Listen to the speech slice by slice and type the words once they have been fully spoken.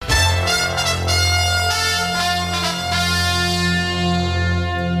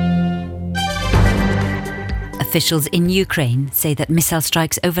Officials in Ukraine say that missile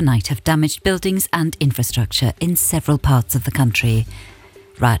strikes overnight have damaged buildings and infrastructure in several parts of the country.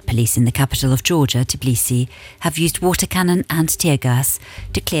 Riot police in the capital of Georgia, Tbilisi, have used water cannon and tear gas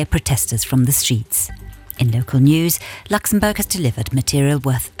to clear protesters from the streets. In local news, Luxembourg has delivered material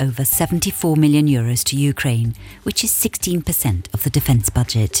worth over €74 million to Ukraine, which is 16% of the defence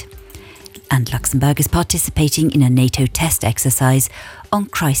budget. And Luxembourg is participating in a NATO test exercise on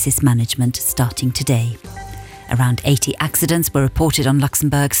crisis management starting today. Around 80 accidents were reported on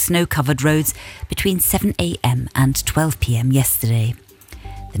Luxembourg's snow-covered roads between 7 a.m. and 12 p.m. yesterday.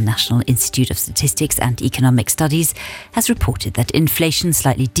 The National Institute of Statistics and Economic Studies has reported that inflation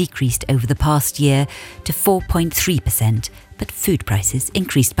slightly decreased over the past year to 4.3%, but food prices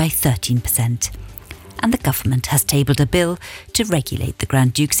increased by 13%. And the government has tabled a bill to regulate the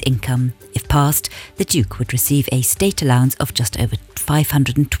Grand Duke's income. If passed, the Duke would receive a state allowance of just over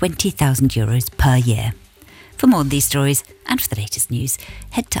 €520,000 per year. For more on these stories and for the latest news,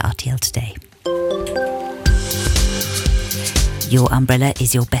 head to RTL Today. Your umbrella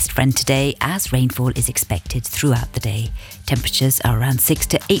is your best friend today, as rainfall is expected throughout the day. Temperatures are around 6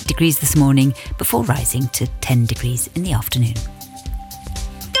 to 8 degrees this morning before rising to 10 degrees in the afternoon.